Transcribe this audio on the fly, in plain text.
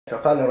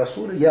Fekale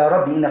Resulü ya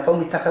Rabbi inne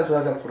kavmi ittehazu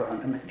hazel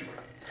Kur'an'ı mehcura.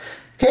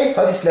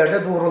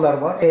 Hadislerde doğrular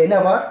var.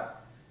 Ne var?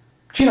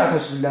 Çin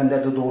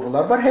atasözlerinde de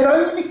doğrular var.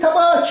 Herhangi bir kitabı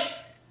aç.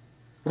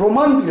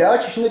 Roman bile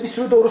aç. İçinde bir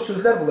sürü doğru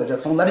sözler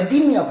bulacaksın. Onları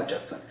din mi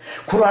yapacaksın?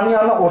 Kur'an'ın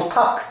yanına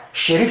ortak,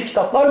 şerif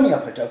kitaplar mı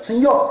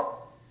yapacaksın?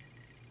 Yok.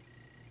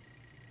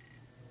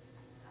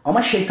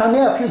 Ama şeytan ne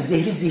yapıyor?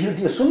 Zehri zehir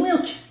diye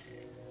sunmuyor ki.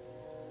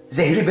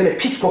 Zehri böyle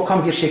pis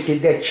kokan bir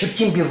şekilde,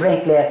 çirkin bir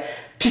renkle,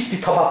 pis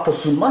bir tabakta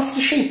sunmaz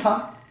ki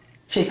şeytan.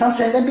 Şeytan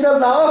senden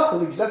biraz daha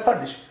akıllı güzel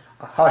kardeşim.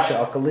 Haşa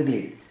akıllı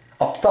değil.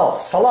 Aptal,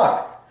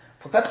 salak.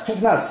 Fakat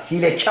kurnaz,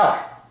 hilekar.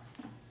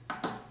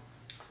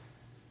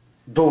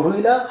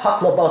 Doğruyla,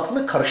 hakla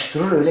batılı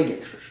karıştırır, öyle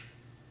getirir.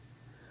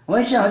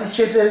 Onun için hadis-i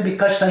şeriflerde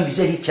birkaç tane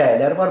güzel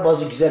hikayeler var,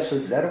 bazı güzel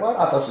sözler var,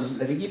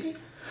 atasözleri gibi.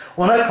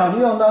 Ona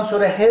kanıyor, ondan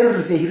sonra her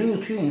zehri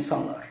yutuyor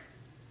insanlar.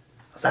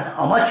 Zaten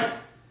amaç o.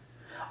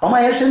 Ama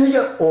her şeyden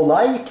önce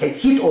olay,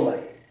 tevhid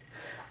olayı.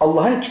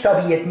 Allah'ın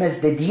kitabı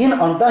yetmez dediğin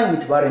andan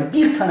itibaren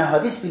bir tane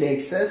hadis bile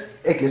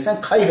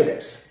eklesen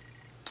kaybedersin.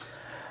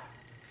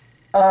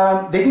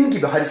 Dediğim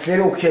gibi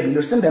hadisleri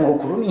okuyabilirsin, ben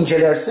okurum,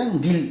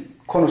 incelersin. Dil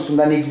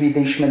konusunda ne gibi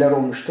değişmeler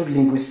olmuştur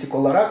lingüistik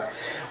olarak.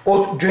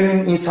 O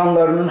günün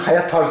insanların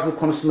hayat tarzı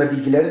konusunda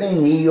bilgileri de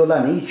ne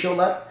yiyorlar, ne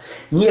içiyorlar,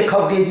 niye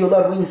kavga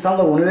ediyorlar bu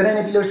insanlar onu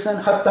öğrenebilirsin.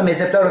 Hatta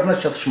mezhepler arasında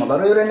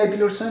çatışmaları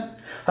öğrenebilirsin.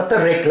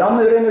 Hatta reklam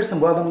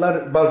öğrenirsin. Bu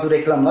adamlar bazı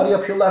reklamlar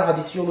yapıyorlar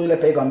hadis yoluyla,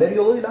 peygamber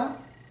yoluyla.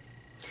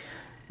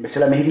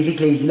 Mesela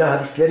Mehdilikle ilgili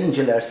hadisleri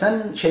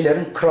incelersen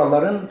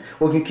kralların,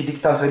 o günkü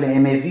diktatörler,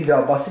 Emevi ve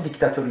Abbasi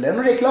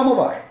diktatörlerin reklamı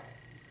var.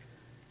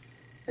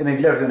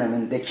 Emeviler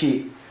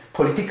dönemindeki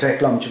politik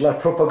reklamcılar,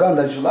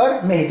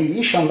 propagandacılar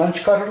Mehdi'yi Şam'dan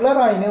çıkarırlar.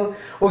 Aynı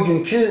o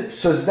günkü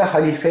sözde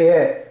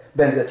halifeye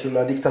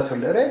benzetiyorlar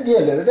diktatörlere.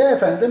 Diğerleri de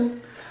efendim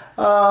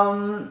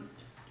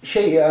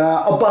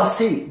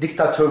Abbasi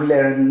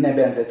diktatörlerine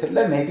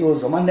benzetirler. Mehdi o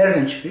zaman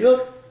nereden çıkıyor?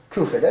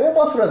 Küfe'de ve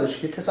Basra'da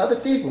çıkıyor.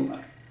 Tesadüf değil bunlar.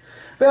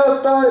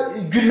 Veyahut da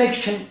gülmek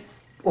için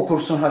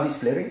okursun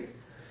hadisleri.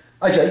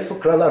 Acayip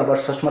fıkralar var,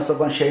 saçma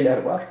sapan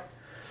şeyler var.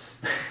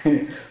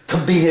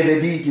 Tıbbi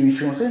nebevi gibi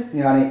içiyorsun.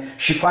 Yani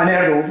şifa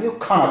nerede oluyor?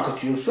 Kan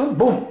akıtıyorsun.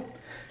 Bum!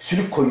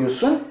 Sülük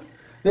koyuyorsun.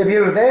 Ve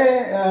bir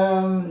de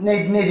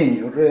ne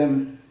deniyor?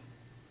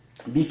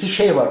 Bir iki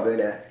şey var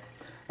böyle.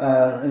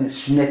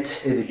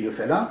 Sünnet ediliyor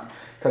falan.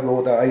 Tabii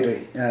o da ayrı.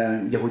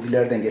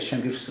 Yahudilerden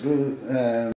geçen bir sürü